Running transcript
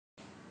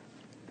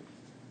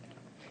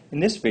In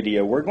this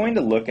video, we're going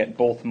to look at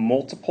both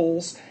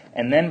multiples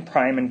and then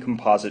prime and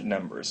composite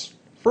numbers.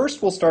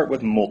 First, we'll start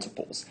with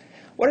multiples.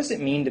 What does it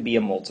mean to be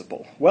a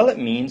multiple? Well, it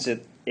means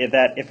that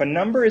if a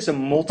number is a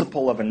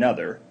multiple of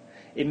another,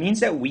 it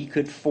means that we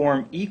could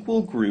form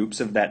equal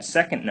groups of that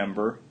second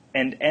number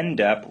and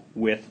end up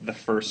with the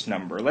first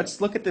number.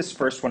 Let's look at this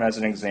first one as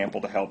an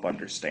example to help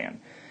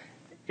understand.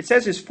 It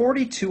says, is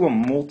 42 a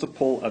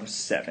multiple of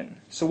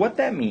 7? So what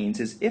that means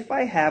is if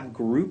I have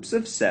groups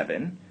of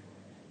 7,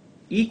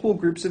 equal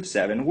groups of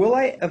 7, will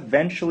I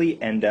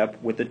eventually end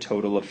up with a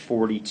total of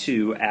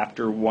 42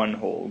 after one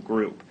whole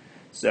group?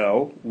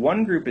 So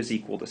one group is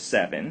equal to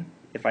 7.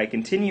 If I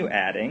continue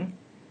adding,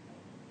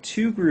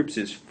 2 groups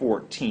is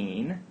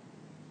 14,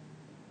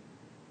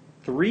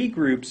 3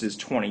 groups is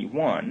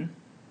 21,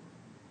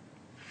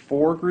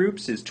 4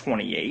 groups is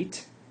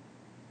 28,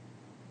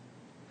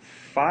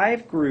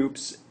 5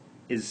 groups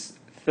is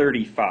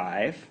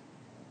 35,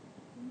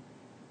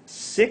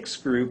 6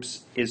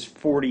 groups is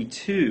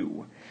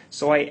 42.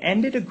 So I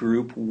ended a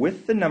group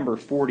with the number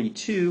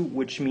 42,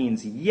 which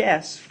means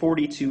yes,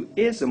 42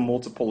 is a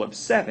multiple of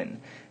 7,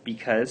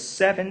 because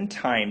 7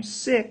 times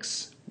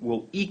 6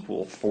 will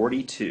equal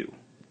 42.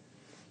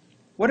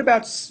 What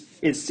about,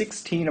 is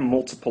 16 a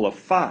multiple of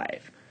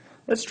 5?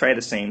 Let's try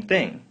the same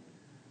thing.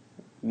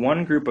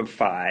 One group of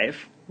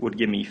 5 would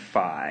give me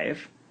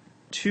 5,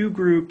 2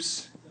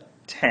 groups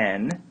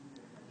 10,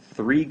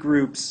 3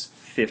 groups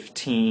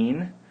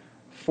 15,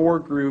 4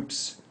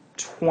 groups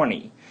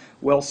 20.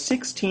 Well,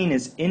 16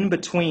 is in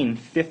between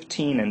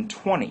 15 and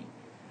 20,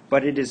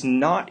 but it is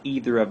not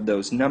either of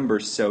those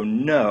numbers, so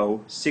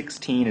no,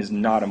 16 is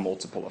not a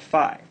multiple of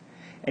 5.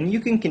 And you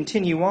can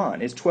continue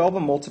on. Is 12 a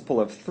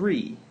multiple of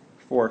 3?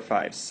 4,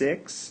 5,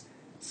 6,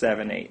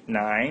 7, 8,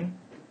 9,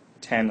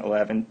 10,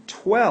 11,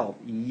 12.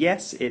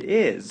 Yes, it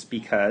is,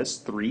 because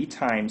 3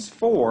 times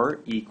 4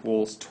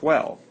 equals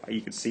 12.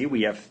 You can see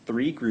we have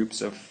 4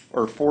 groups of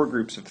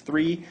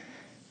 3,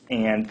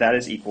 and that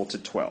is equal to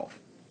 12.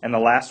 And the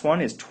last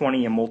one is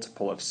 20 a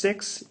multiple of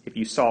 6. If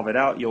you solve it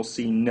out, you'll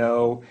see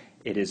no,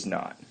 it is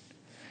not.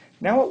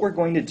 Now what we're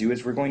going to do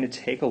is we're going to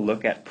take a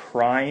look at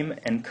prime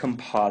and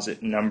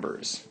composite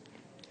numbers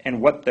and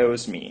what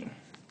those mean.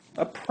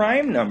 A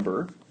prime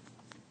number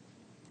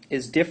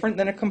is different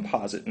than a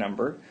composite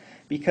number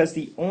because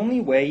the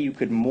only way you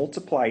could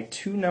multiply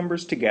two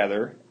numbers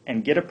together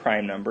and get a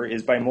prime number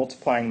is by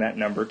multiplying that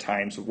number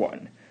times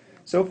 1.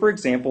 So for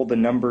example, the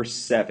number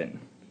 7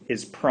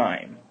 is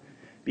prime,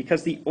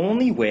 because the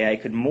only way I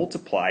could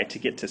multiply to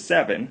get to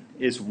 7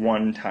 is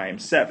 1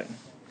 times 7.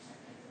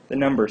 The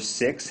number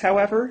 6,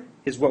 however,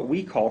 is what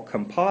we call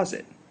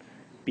composite,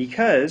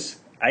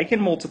 because I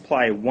can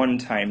multiply 1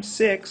 times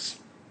 6.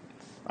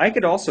 I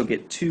could also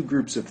get 2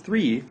 groups of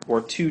 3,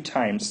 or 2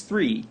 times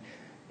 3,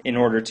 in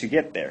order to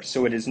get there.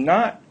 So it is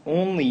not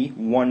only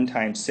 1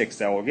 times 6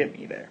 that will get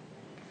me there.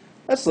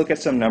 Let's look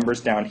at some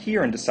numbers down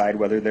here and decide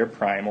whether they're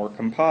prime or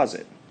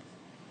composite.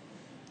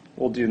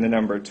 We'll do the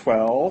number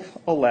 12,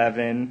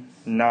 11,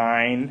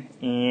 9,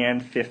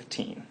 and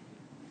 15.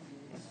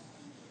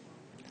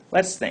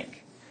 Let's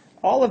think.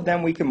 All of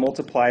them we can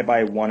multiply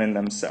by 1 in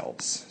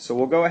themselves. So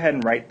we'll go ahead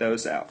and write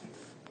those out.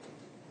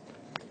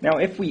 Now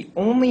if we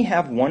only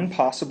have one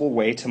possible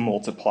way to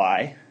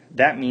multiply,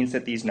 that means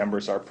that these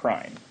numbers are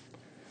prime.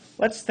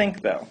 Let's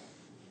think though.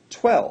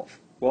 12.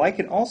 Well, I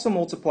can also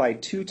multiply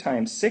 2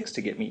 times 6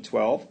 to get me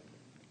 12,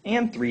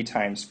 and 3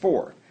 times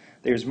 4.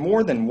 There's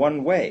more than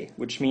one way,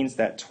 which means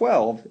that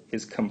 12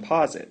 is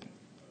composite.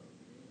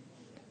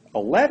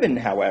 11,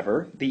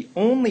 however, the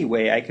only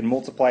way I can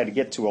multiply to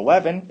get to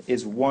 11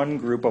 is one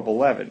group of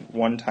 11,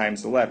 1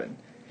 times 11.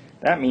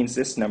 That means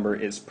this number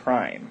is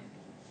prime.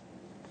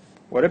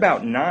 What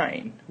about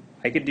 9?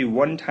 I could do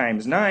 1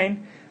 times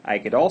 9. I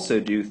could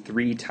also do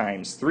 3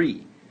 times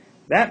 3.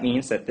 That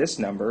means that this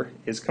number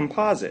is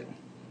composite.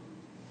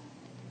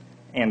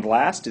 And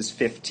last is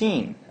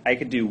 15. I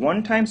could do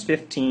 1 times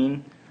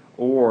 15,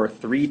 or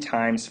 3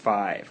 times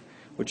 5,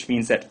 which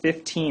means that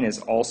 15 is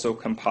also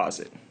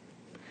composite.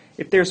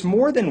 If there's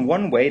more than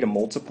one way to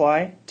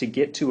multiply to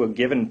get to a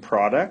given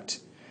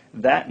product,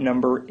 that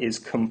number is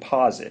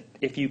composite.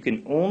 If you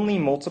can only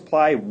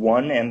multiply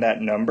 1 and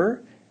that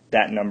number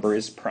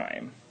is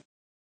prime.